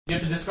You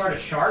have to discard a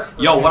shark?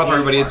 Yo, what up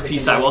everybody, it's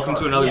P-Side. Welcome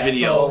to another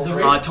video.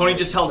 Tony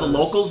just held the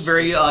locals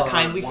very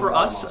kindly for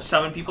us.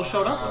 7 people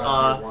showed up.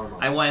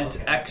 I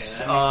went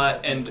X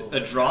and a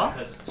draw.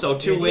 So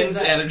 2 wins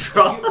and a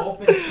draw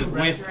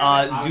with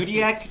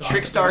Zoodiac,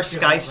 Trickstar,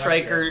 Sky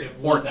Striker,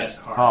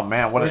 Orcust. Oh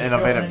man, what an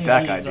innovative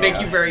deck idea. Thank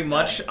you very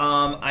much.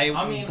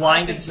 I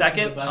blinded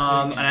second,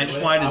 and I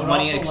just wanted as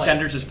many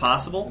extenders as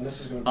possible.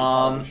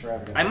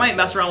 I might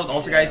mess around with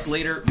Altergeist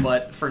later,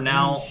 but for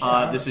now,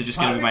 this is just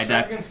going to be my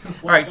deck.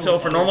 Alright, so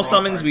for normal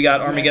summons, we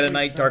got Armageddon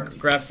Knight, Dark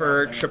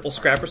Grepher, Triple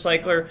Scrap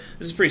Recycler.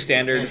 This is pretty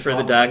standard for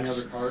the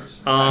decks.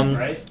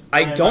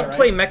 I don't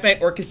play Mech Knight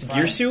Orcust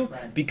Girsu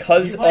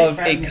because of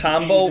a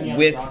combo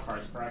with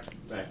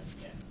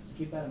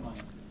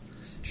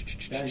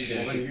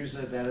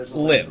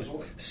Lib.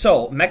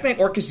 So, Mech Knight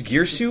Orcust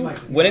Girsu,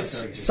 when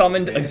it's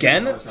summoned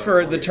again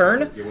for the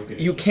turn,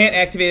 you can't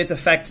activate its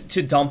effect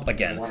to dump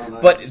again.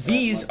 But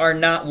these are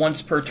not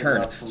once per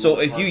turn.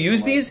 So if you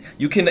use these,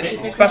 you can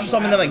special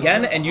summon them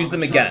again and use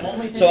them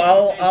again. So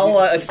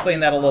I'll explain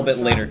that a little bit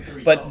later.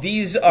 But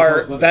these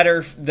are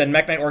better than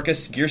Mech Knight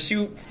Orcust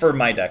Girsu for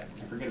my deck.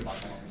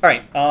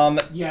 Alright,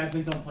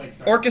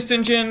 Orcust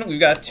Engine, we've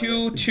got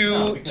 2,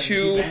 2,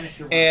 2,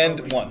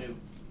 and 1.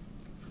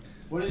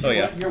 What is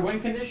your win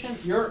condition?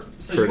 So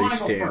pretty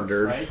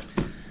standard. First, right?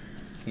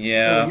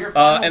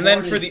 Yeah. And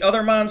then for the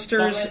other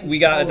monsters, we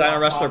got a Dino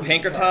Wrestler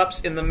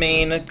Pankratops in the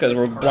main because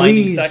we're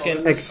blinding second.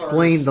 Please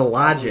explain the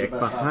logic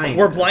behind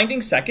We're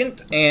blinding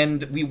second,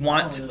 and we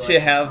want to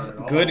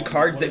have good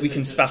cards that we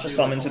can special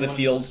summon to the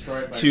field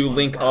to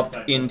link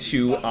up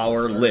into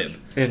our Lib.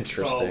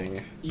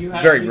 Interesting.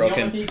 Very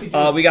broken.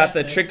 We got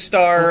the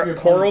Trickstar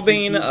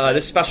Corobane.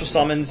 This special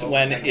summons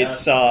when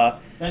it's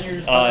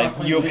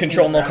you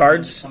control no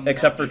cards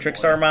except for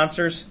Trickstar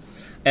monsters.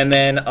 And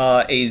then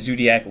a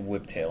Zoodiac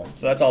Whiptail.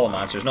 So that's all the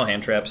monsters, no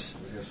hand traps.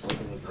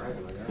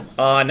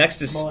 Next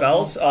is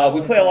spells.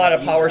 We play a lot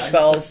of power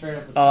spells.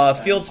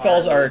 Field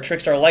spells are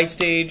Trickstar Light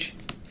Stage,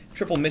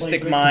 Triple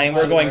Mystic Mine.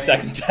 We're going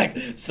second deck.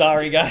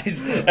 Sorry,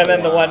 guys. And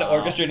then the one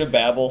Orchestrated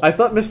Babble. I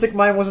thought Mystic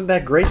Mine wasn't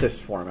that great this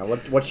format.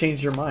 What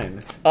changed your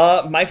mind?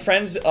 My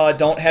friends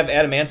don't have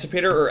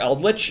Adamancipator or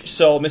Eldritch,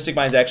 so Mystic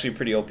Mine's actually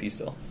pretty OP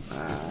still.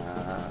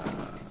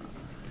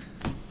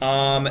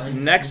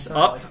 Next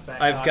up,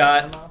 I've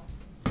got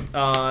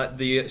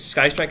the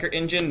Sky Striker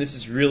engine. This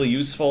is really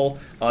useful.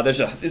 This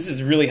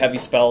is really heavy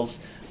spells.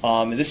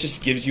 This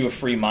just gives you a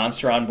free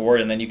monster on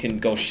board, and then you can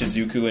go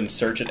Shizuku and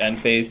search at end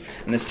phase,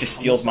 and this just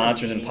steals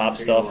monsters and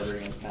pops stuff.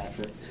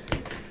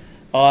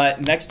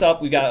 Next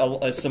up, we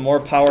got some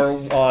more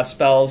power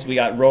spells. We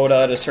got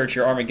Rhoda to search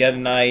your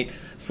Armageddon Knight,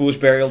 Foolish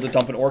Burial to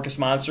dump an Orcust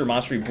monster,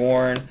 Monster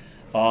Reborn,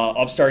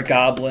 Upstart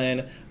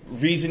Goblin,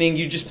 Reasoning.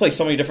 You just play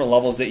so many different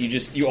levels that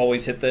you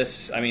always hit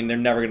this. I mean, they're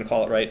never going to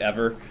call it right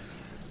ever.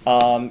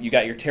 You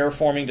got your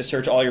Terraforming to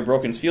search all your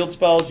broken field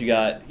spells. You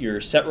got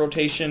your Set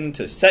Rotation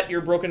to set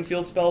your broken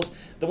field spells.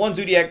 The one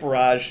Zoodiac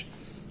Barrage.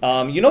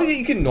 You know that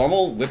you can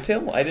normal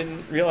Whiptail? I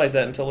didn't realize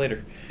that until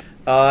later.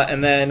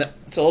 And then,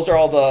 so those are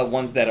all the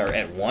ones that are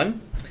at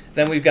 1.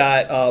 Then we've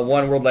got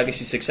 1 World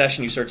Legacy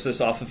Succession. You search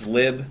this off of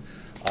Lib.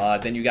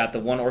 Then you got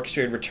the 1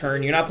 Orchestrated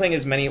Return. You're not playing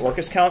as many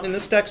Orcust count in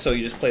this deck, so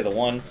you just play the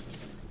 1.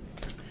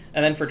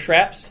 And then for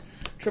traps,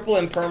 Triple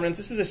Impermanence.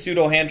 This is a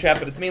pseudo hand trap,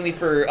 but it's mainly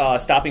for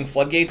stopping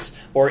floodgates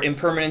or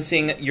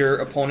impermanencing your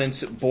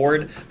opponent's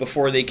board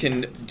before they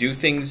can do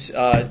things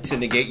to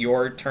negate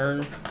your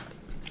turn.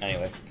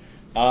 Anyway,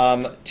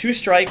 2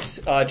 strikes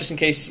just in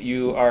case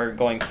you are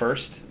going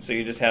first, so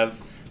you just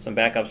have some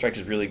backup strikes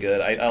is really good.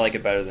 I like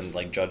it better than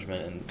like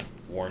Judgment and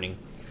Warning,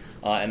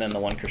 and then the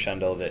 1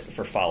 Crescendo that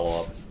for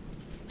follow up.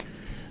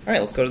 Alright,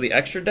 let's go to the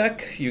extra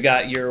deck. You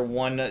got your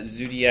 1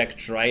 Zoodiac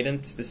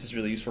Trident. This is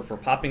really useful for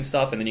popping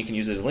stuff, and then you can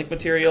use it as link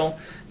material.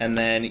 And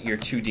then your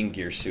 2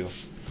 Dingirsu.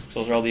 So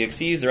those are all the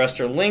XCs. The rest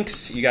are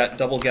links. You got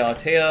double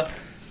Galatea.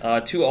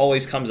 2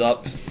 always comes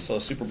up, so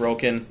super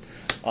broken.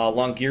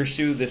 Long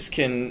Girsu, this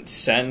can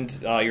send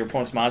your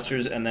opponent's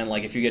monsters, and then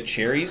like if you get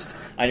cherries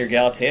on your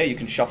Galatea, you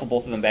can shuffle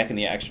both of them back in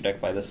the extra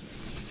deck by this.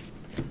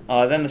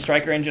 Then the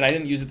Striker engine, I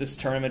didn't use it this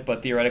tournament,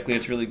 but theoretically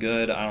it's really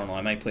good. I don't know,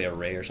 I might play a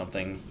Raye or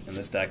something in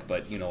this deck,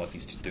 but you know what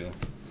these 2 do.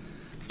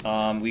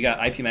 We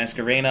got IP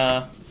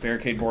Masquerena,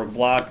 Barricade Borg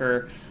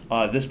Blocker.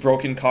 This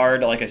broken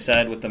card, like I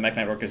said, with the Mech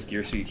Knight Orcust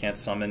Girsu, you can't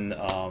summon,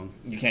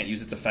 you can't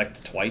use its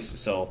effect twice,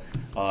 so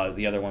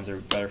the other ones are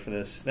better for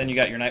this. Then you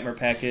got your Nightmare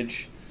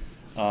package.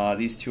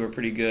 These 2 are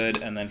pretty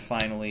good, and then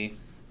finally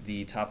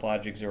the Top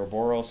Logic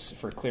Zoroboros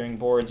for clearing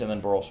boards, and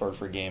then Boral Sword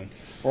for game.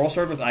 Boral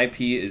Sword with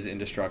IP is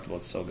indestructible.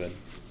 It's so good.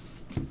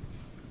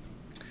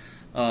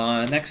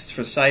 Next,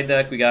 for side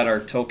deck, we got our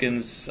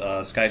tokens,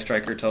 Sky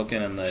Striker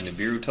token and the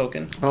Nibiru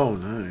token. Oh,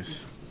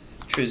 nice.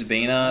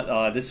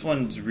 Trisbana. This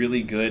one's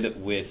really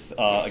good with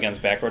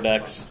against back row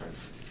decks,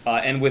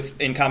 and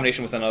in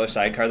combination with another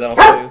side card that I'll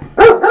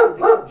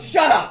show you.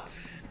 Shut up!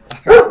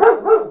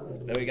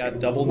 Right. Then we got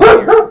double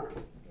Meteor,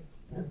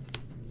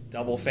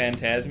 double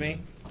Phantasme,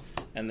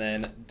 and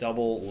then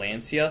double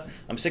Lancia.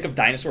 I'm sick of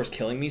dinosaurs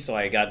killing me, so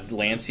I got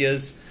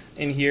Lancias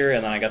in here,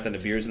 and then I got the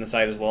Nibirs in the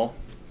side as well.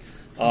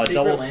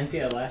 Double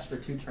Lancia lasts for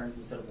 2 turns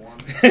instead of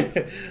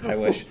 1. I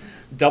wish.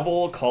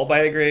 Double Call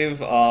by the Grave,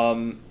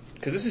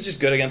 because this is just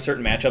good against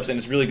certain matchups, and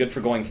it's really good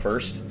for going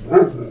first.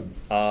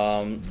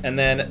 And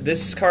then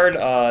this card,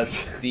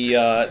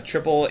 the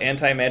triple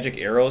anti-magic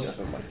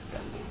arrows,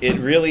 it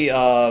really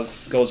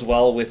goes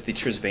well with the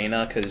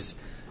Trisbana, because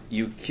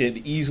you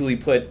could easily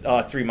put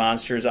 3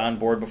 monsters on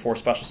board before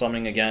special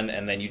summoning again,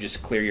 and then you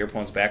just clear your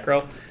opponent's back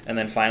row. And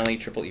then finally,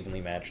 triple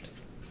evenly matched.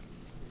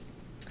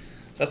 So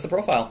that's the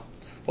profile.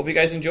 Hope you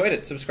guys enjoyed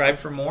it. Subscribe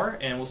for more,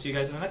 and we'll see you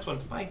guys in the next one.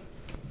 Bye.